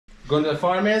Going to the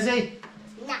farm, Izzy?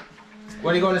 No.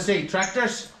 What are you going to see?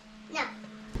 Tractors? No.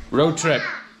 Road trip.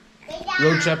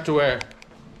 Road trip to where?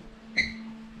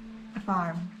 A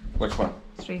farm. Which one?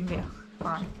 Streamvale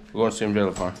farm. We're going to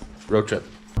Streamvale farm. Road trip.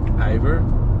 Ivor,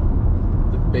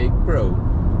 the big bro.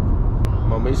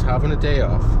 Mummy's having a day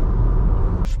off.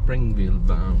 Springvale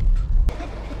bound.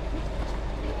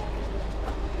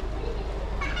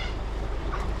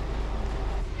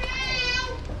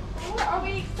 Are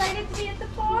we excited to be at the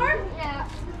farm? Yeah.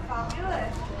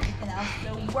 Fabulous. So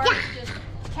we're just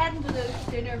heading to those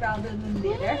sooner rather than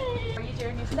later. Are you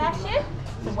doing your session?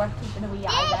 So we're keeping a wee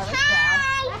eye there as well.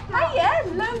 Oh yeah,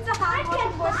 loads of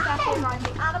hands more stuff around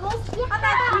the animals. And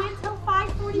that's free until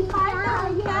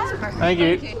 5:45. Thank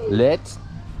you. Let's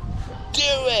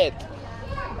do it.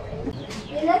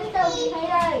 You look so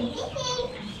tired.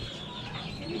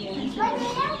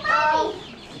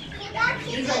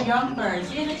 These are young birds.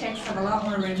 You know, the chicks have a lot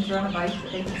more room to run about,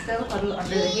 but they can still huddle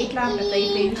under the heat lamp if they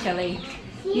feel chilly.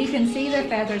 You can see their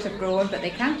feathers have grown, but they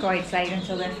can't go outside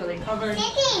until they're fully covered.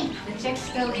 The chicks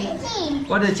still eat.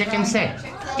 What do the chickens say?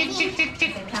 They can't get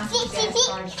as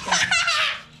far as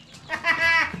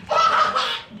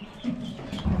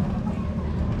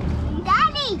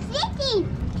Daddy, sitting.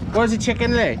 What does a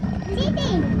chicken lay?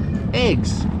 Sitting.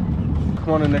 Eggs. Come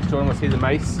on in next door and we'll see the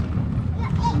mice.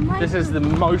 This is the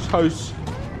mouse house.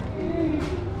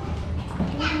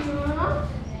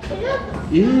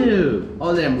 Ew,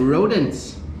 all them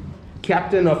rodents.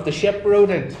 Captain of the ship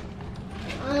rodent.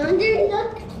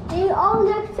 They all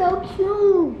look so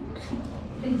cute.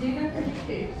 They do look pretty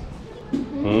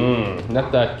cute.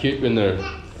 Not that cute when they're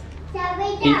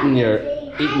eating your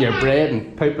bread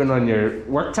and pooping on your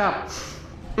worktop.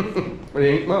 What do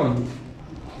you think, Mum?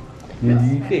 What do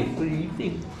you think? What do you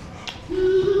think?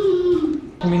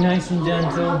 Be nice and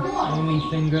gentle, and a wee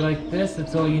finger like this,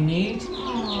 that's all you need. Just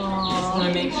want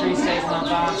to make sure he stays in that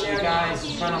basket,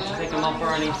 guys. Try not to pick him up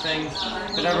or anything.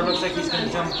 If it ever looks like he's going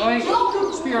to jump out,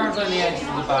 just put your arms on the edge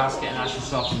of the basket and ask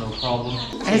yourself, no problem.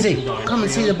 Izzy, come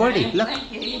and see the birdie. Look.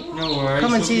 No worries.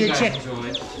 Come and see the Hope chick. you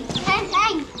guys enjoy. Hey,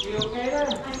 You okay there?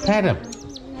 Pet him.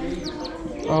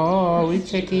 Oh, wee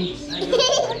chickie.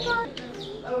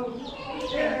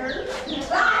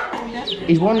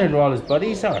 He's wondering where all his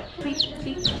buddies are. Do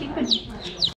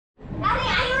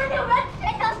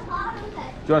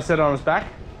you want to sit on his back?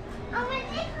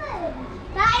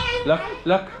 Look,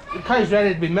 look. The cow's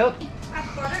ready to be milked.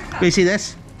 Do you see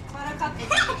this?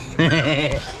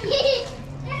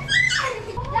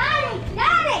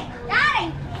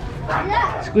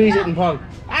 Squeeze it and pull.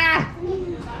 Ah!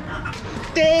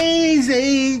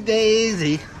 Daisy,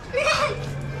 Daisy.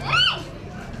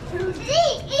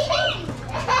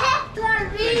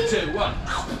 3, 2, 1.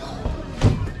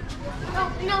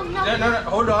 No,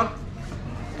 hold on.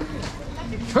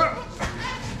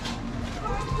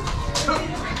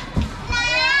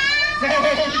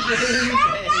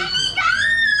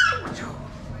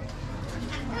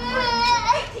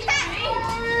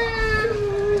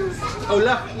 Oh,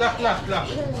 look.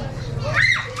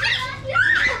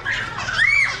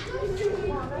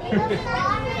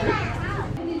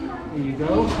 There you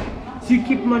go. So you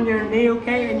keep him on your knee,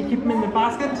 okay? And you keep him in the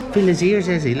basket? Feel his ears,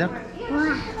 Izzy, look.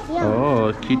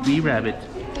 Oh, cute wee rabbit.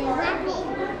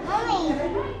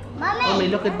 Mommy,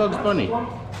 look at Bugs Bunny.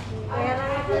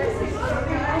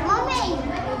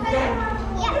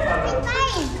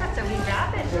 That's a wee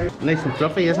rabbit. Nice and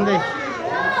fluffy, isn't he?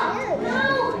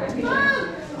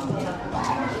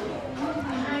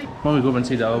 Mommy, go over and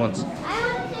see the other ones.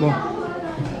 Come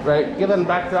on. Right, give it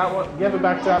back to that one. Give it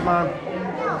back to that man.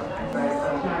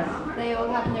 They all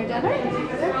having their dinner?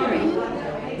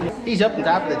 He's up on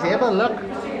top of the table, look.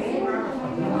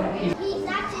 He's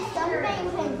actually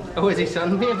sunbathing. Oh, is he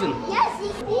sunbathing? Yes,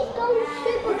 he's going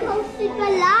super close to the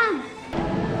land.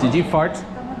 Did you fart?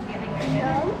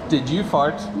 No. Did you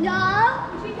fart? No.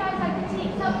 Would you guys like to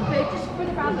take some food just for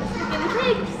the rabbits and guinea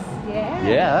pigs? Yeah.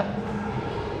 Yeah.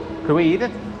 Can we eat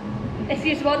it? If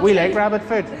you just want We to. like rabbit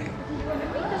food.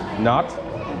 Not.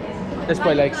 This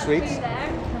boy likes sweets.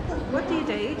 What do you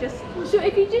do? Just So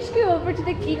if you just go over to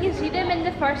the, you can see them in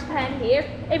the first pen here.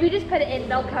 If you just put it in,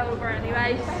 they'll come over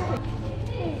anyways.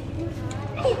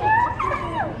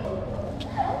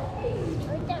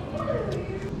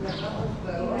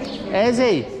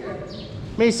 Izzy,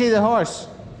 may see the horse.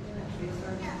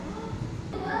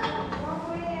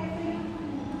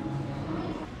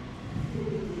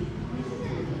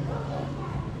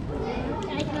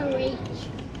 I can't reach.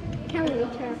 Can't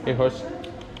reach her. Hey, horse.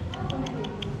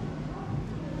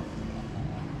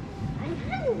 I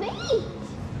can't wait.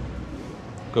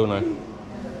 Go now.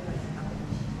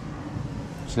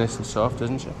 She's nice and soft,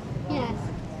 isn't she? Yes.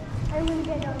 I want to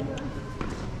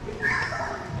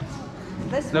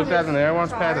This Look, one that is in there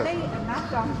wants Charlie, paddle. and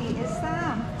that donkey is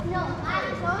Sam. No,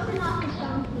 I'm talking about the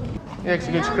donkey. Yeah, it's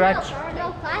a good scratch.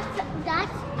 No, that's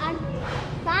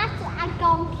a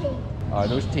donkey. Oh,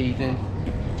 those teeth in.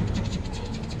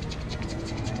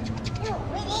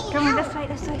 Come on, this way,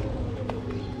 this way.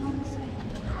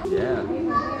 Yeah.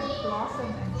 Blossom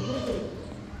and Daisy.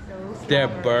 Their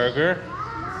burger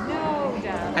No,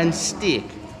 Dad. and steak.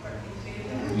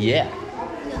 Yeah.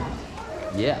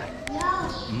 Yeah.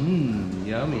 Mmm,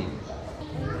 yummy.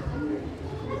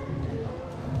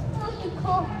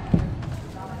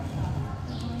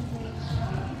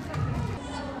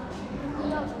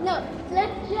 No,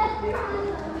 let's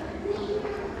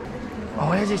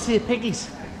Oh, as you see the piggies.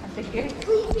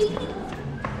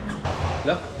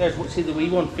 Look, there's, see the wee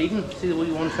one feeding. See the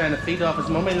wee one trying to feed off his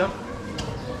mummy, look.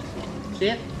 See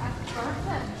it?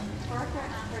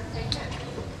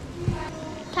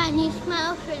 Can you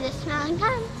smell for the smelling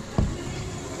time?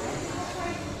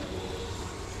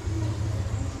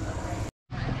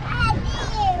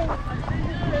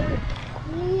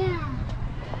 Yeah.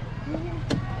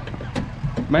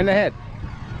 Mind the head.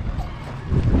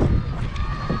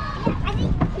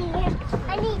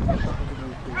 I need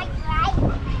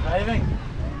Driving.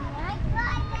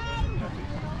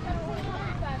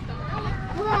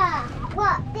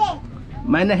 What? This?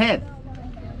 Mind the head.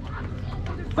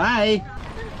 Bye.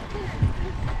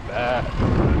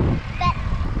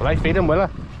 Will I feed him, will I?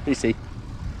 Let me see.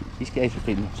 These guys are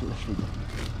feeding him, so let's feed him.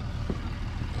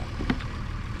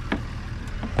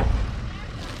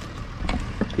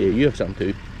 Here, you have some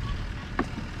too.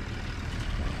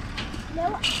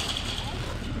 No.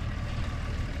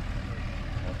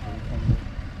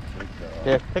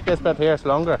 Here, pick this bit here, it's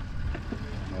longer.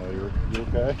 No, you're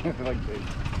okay. Like this.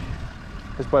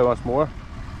 This boy wants more.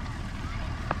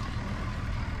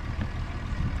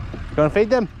 You want to feed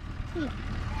them?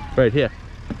 Right here.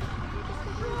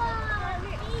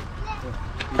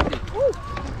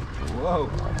 Whoa.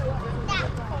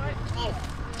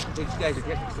 These guys are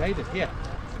getting excited. Here.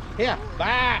 Here.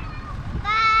 Bah.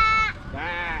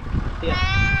 Bah. Here.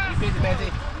 You feed them,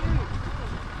 Eddie.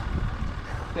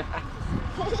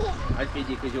 I'd feed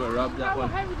you because you were robbed that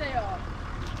one.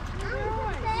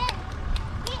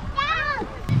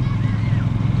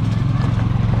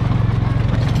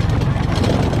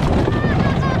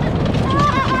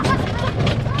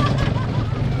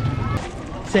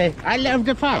 Say, I love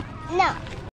the farm. No.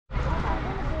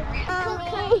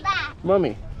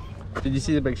 Mummy, did you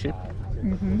see the big sheep?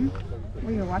 Mm-hmm.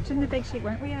 We were watching the big sheep,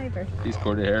 weren't we, Ivor? He's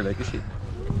curly hair like a sheep.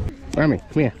 Mummy,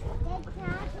 come here.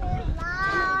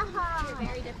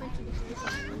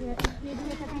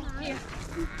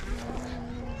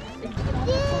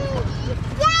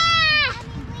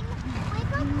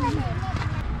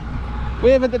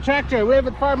 Wave at the tractor, wave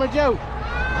at Farmer Joe.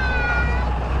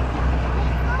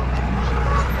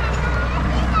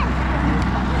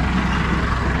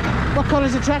 What colour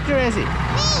is the tractor, is he?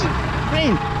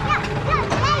 Green.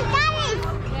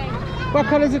 What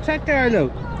colour is the tractor,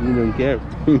 Arlo? You don't care.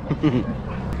 You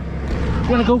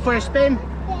want to go for a spin?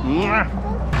 Whoa!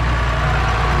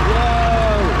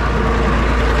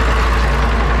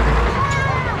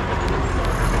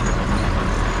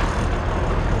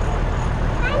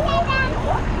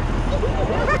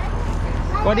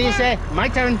 What do you say? My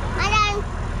turn.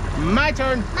 My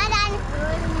turn.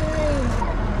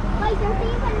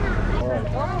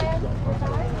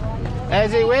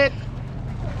 As he wait.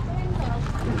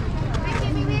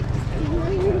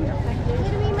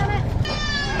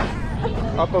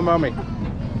 Up on Mummy.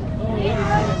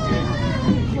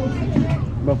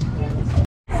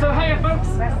 So hiya folks,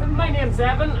 my name's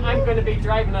Evan. I'm going to be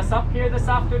driving us up here this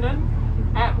afternoon.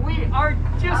 We are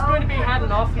just going to be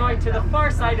heading off now to the far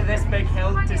side of this big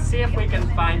hill to see if we can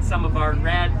find some of our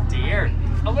red deer.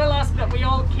 I will ask that we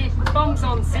all keep bums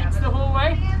on seats the whole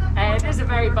way. It is a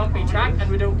very bumpy track and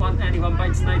we don't want anyone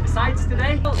bouncing out the sides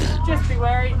today. Just be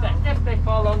wary that if they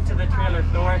fall onto the trailer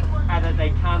floor, that they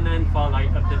can then fall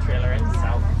out of the trailer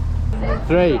itself.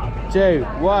 3, 2,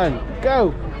 1,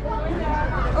 go!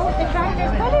 Oh, the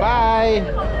tractor's coming! Bye!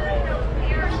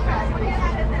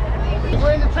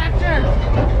 We're in the tractor!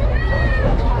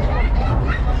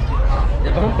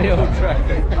 The bumpy old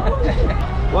tractor.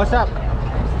 What's up?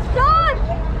 Stop!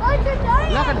 What's it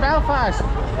doing? Look at Belfast!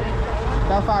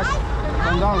 Belfast,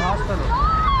 Dundon Hospital.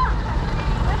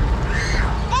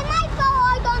 It might fall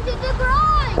out onto the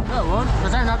ground. No, it won't,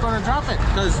 because I'm not going to drop it,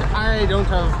 because I don't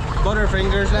have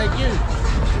butterfingers like you.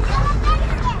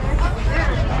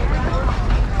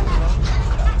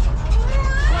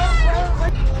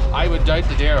 I would doubt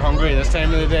the deer are hungry this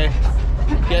time of the day.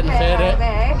 Getting fed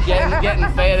getting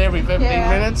fed every 15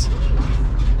 minutes.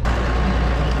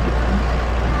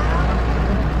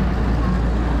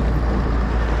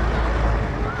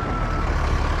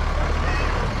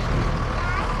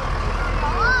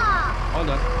 Hold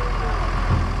on.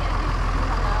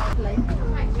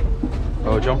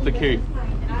 Oh, jump the queue.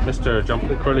 Mister, jump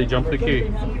the curly, jump the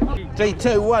queue. 3,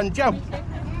 2, 1, jump!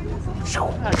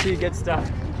 Actually, good stuff.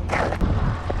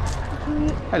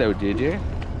 Hello, DJ.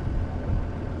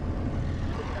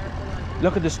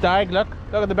 Look at the stag, look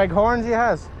at the big horns he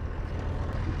has.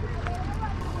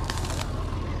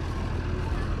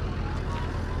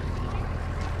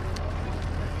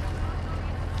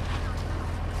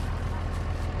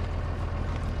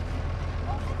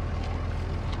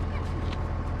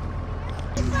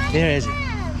 There is it.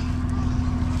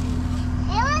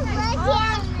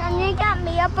 Can you get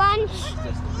me a bunch?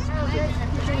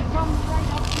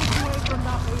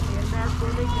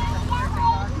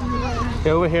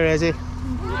 Over here, Izzy.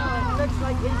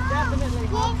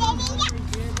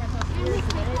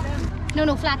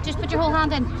 No, flat. Just put your whole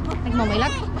hand in. Like mummy,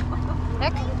 look.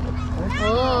 Look.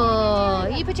 Oh,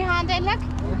 you put your hand in, look.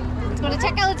 It's gonna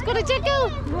tickle, it's gonna tickle.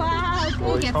 Wow.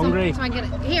 Oh, he's hungry. So I can get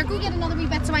it. Here, go get another wee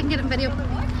bit so I can get it in video.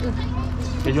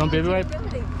 Did you want baby wipe?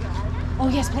 Oh,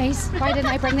 yes, please. Why didn't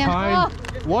I bring them? Pound.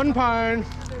 Oh, £1.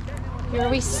 you're a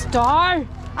wee star.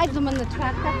 I have them in the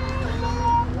tractor.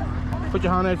 Put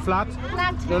your hand out flat.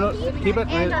 Flat. No, keep it.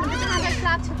 Here, darling, put your hand out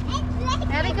flat.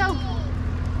 There we go.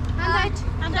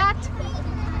 Hand out. Flat.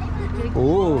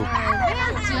 Oh,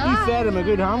 Well you done. fed him a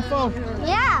good handful.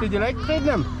 Yeah. Did you like feeding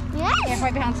him? Yes. Here,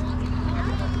 wipe your hands.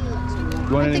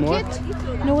 You want any more?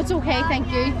 Cute. No, it's okay,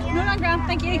 thank you. No, not grand,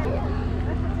 thank you.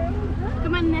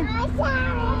 Come on then.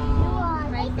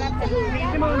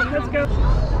 Come on, let's go.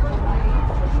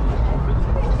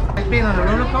 Like being on a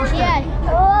roller coaster? Yeah.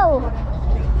 Oh.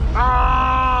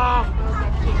 Ah!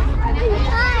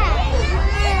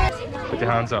 Put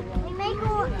your hands up.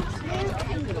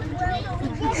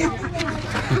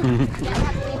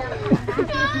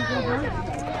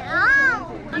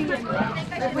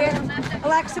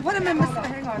 Alexa, put him in the...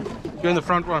 Hang on. You're in the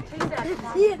front one.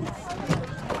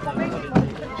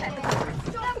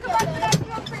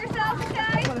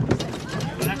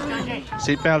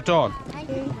 Seatbelt on.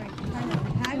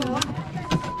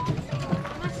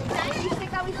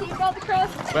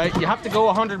 Right, you have to go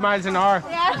 100 miles an hour.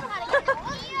 Yeah.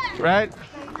 Right?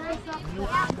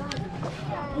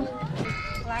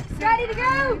 Ready to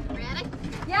go? Ready?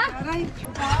 Yeah. Ready?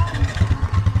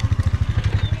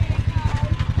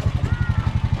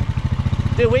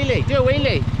 Do a wheelie, do a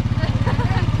wheelie.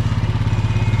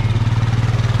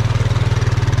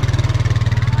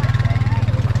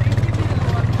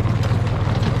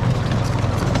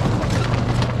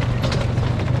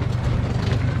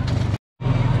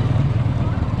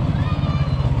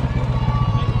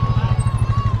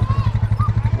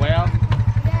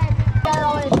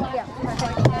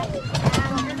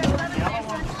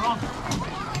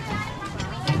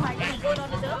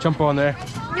 Jump on there.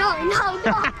 No.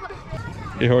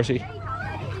 Hey, horsey.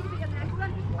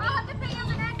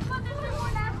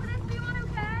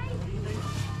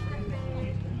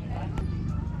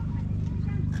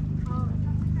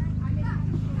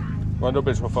 Want a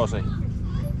bit for fussy.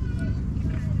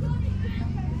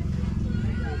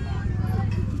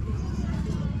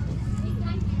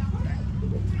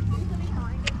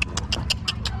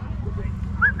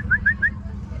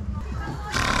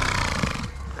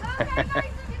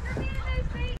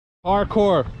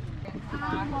 Parkour.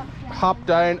 Hop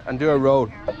down and do a roll.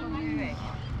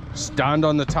 Stand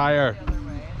on the tire.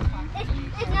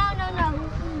 No.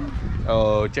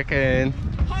 Oh, chicken.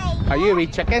 Hey. Are you a wee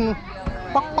chicken?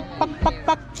 Buck, buck, buck, buck,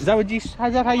 buck. Is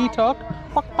that how you talk?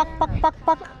 Buck, buck, buck, buck,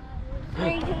 buck.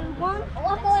 3, 2, 1.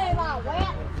 Walk away, Mom.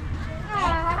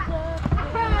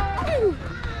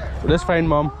 Let's find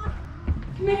Mum.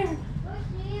 Come here.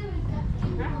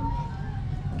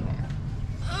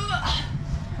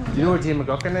 Do you know where Jim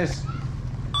McGuckin is?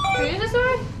 Who is this,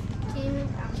 sorry?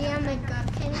 Jim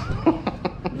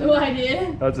McGuckin. No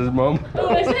idea. That's his mum.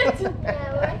 Oh, is it?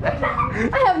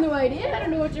 I have no idea. I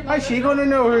don't know what your mom How's she gonna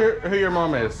know who your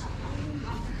mum is?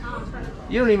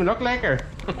 You don't even look like her.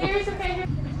 Here's okay. Here.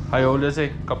 How old is he?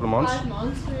 A couple of months? 5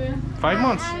 months. Yeah. 5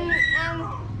 months?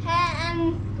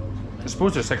 I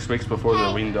suppose they're 6 weeks before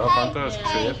they're weaned off, aren't they? That's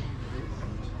great.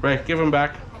 Right, give him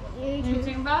back. You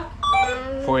take him back?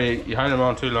 Before you hide him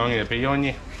on too long, he'll pee on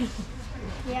you.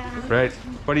 Yeah. Right,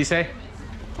 what do you say?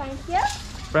 Thank you.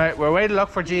 Right, we're way to look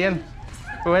for Jane.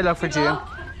 We're way to look for Jane.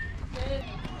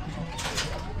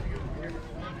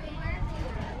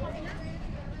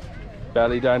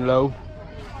 Belly down low.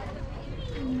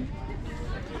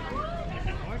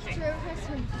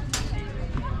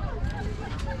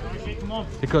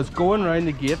 because going round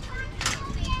the gate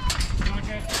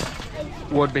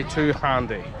would be too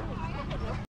handy.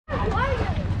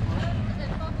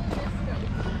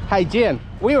 Hey Jane,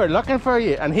 we were looking for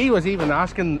you, and he was even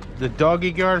asking the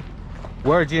doggy girl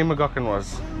where Jane McGuckin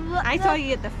was. I saw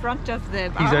you at the front of the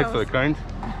bar. He's out for the count.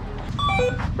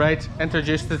 Right,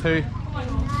 introduce the two.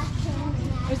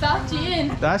 Is that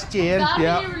Jane? That's Jane. Is that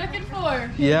yeah. who you were looking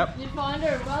for? Yep. You found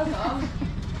her. Well done.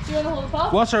 Do you want to hold a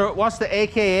pup? What's the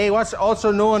AKA? What's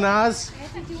also known as?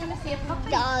 Do you want to see a puppy?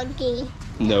 Doggy.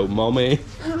 No, mommy.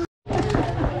 No,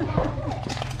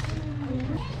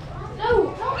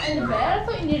 not in the bed. I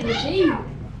thought you needed a pee.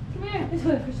 Come here. This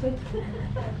way for sleep.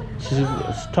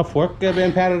 It's tough work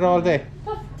being petted all day.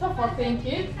 Tough work being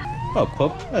cute. Oh,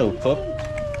 pup. Oh, pup.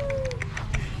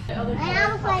 Do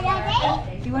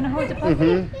you want to hold the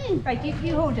puppy? Right,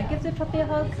 you hold it. Give the puppy a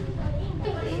hug.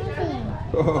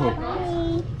 Oh.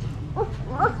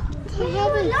 They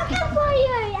were looking for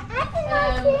you.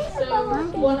 So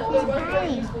one of the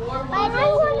workers before,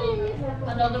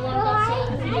 another one got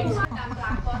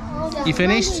sold. You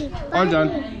finished? All done.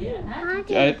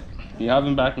 Right, you have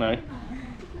him back now.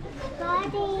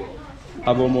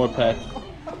 Have one more pet.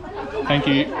 Thank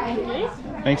you.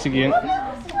 Thanks again.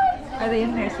 Are they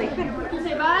in there sleeping?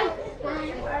 Say bye.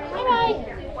 Bye-bye.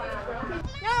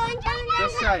 No, I'm done.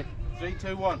 This side. 3,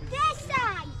 2, 1. This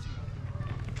side.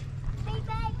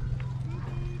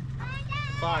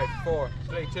 5, 4,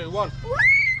 3, 2, 1.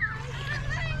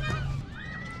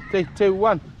 3, 2,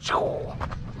 1.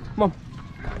 Come on.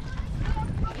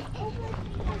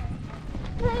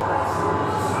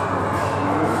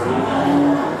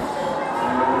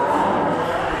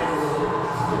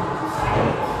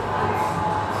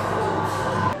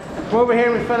 Come over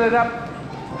here and fill it up.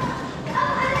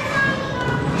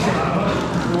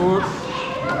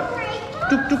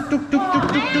 Tuk, tuk, tuk, tuk, tuk,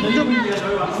 tuk, tuk, tuk.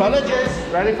 Villages,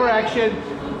 ready for action.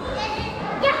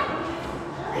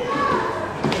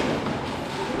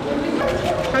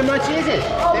 How much is it?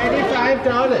 $35.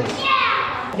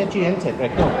 Yeah. Get you into it,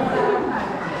 right? Go.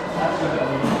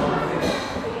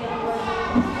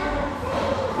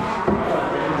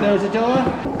 Close the door.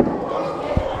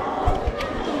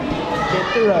 Hit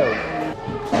the road.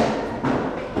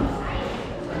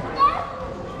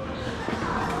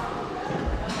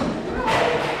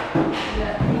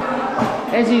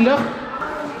 Ezzy, look.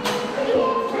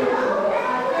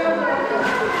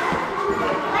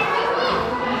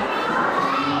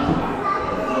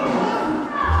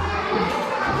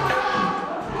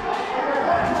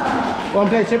 One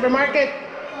place supermarket.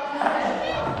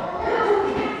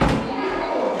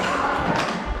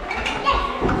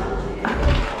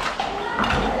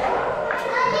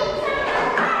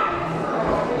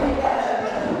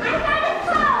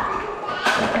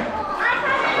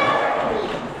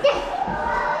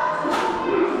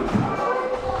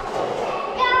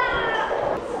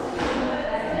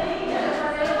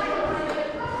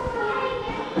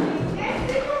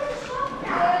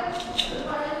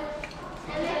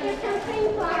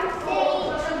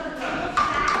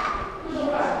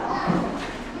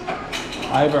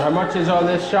 Ivor, how much is all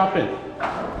this shopping?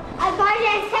 I bought it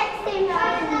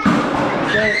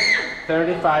at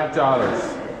 $35.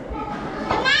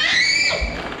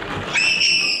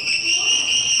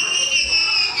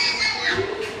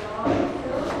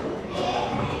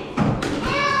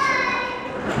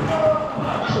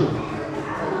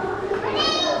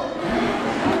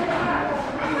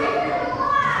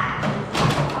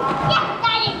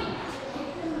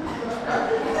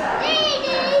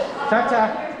 Ta-ta.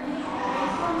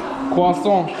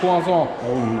 Croissant, croissant.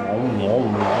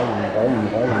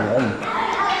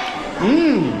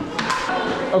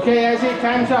 Okay, Ezzy,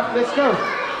 time's up. Let's go.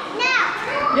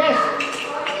 Now. Yes.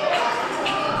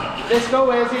 Let's go,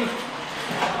 Ezzy.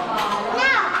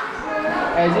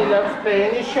 Now. Ezzy loves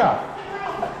playing the shop.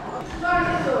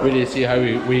 Really see how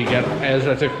we get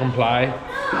Ezra to comply.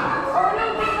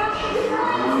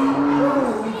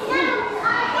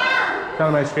 Tell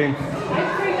him ice cream.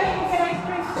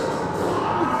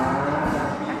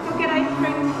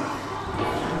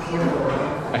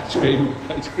 Ice cream,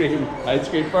 ice cream, ice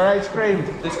cream for ice cream.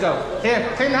 Let's go. Here,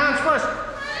 clean the hands first.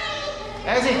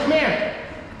 Ezzy, come here.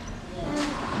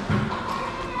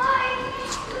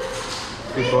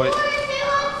 Good boy.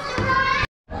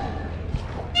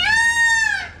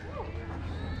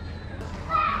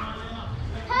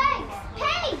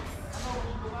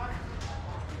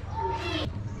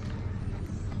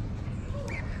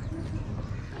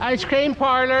 Ice cream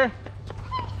parlor.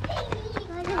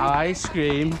 Ice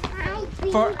cream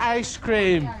for ice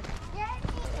cream. Have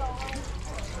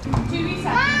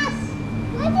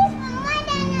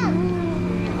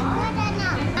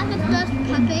a first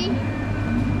puppy.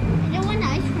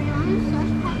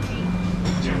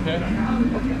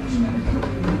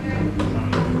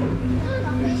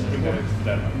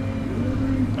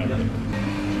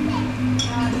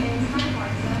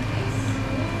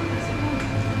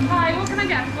 Hi, what can I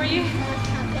get for you?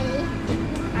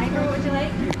 Ivor, what would you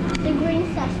like? The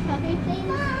green slush puppy, please.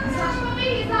 Slush puppy,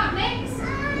 is that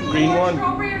mix? Green Or one.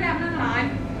 strawberry or lemon and lime?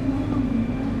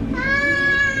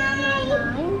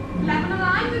 Lemon and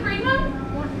lime, the green one?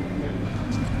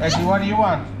 Actually, what do you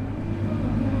want?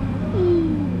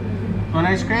 Want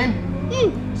ice cream?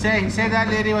 Say that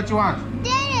lady what you want.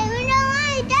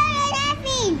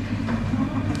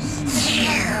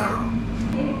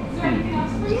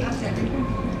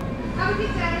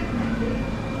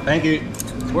 Thank you.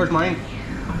 Where's mine?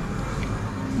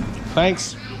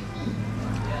 Thanks.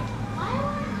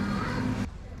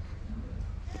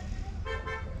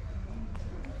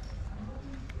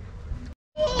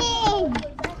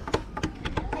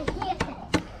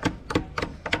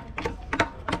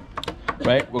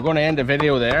 Right, we're going to end the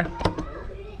video there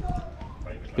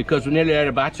because we're nearly out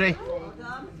of battery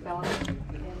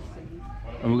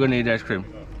and we're going to eat ice cream.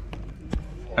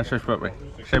 That's just what we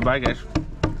say. Bye guys.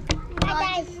 Bye,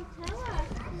 guys.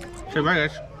 Say bye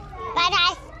guys. Bye,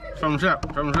 guys. Thumbs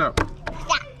up, thumbs up.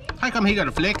 How come he got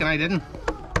a flake and I didn't?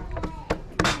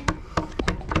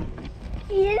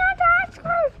 You're not that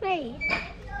close, mate.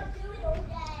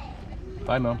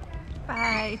 Bye, Mom.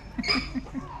 Bye.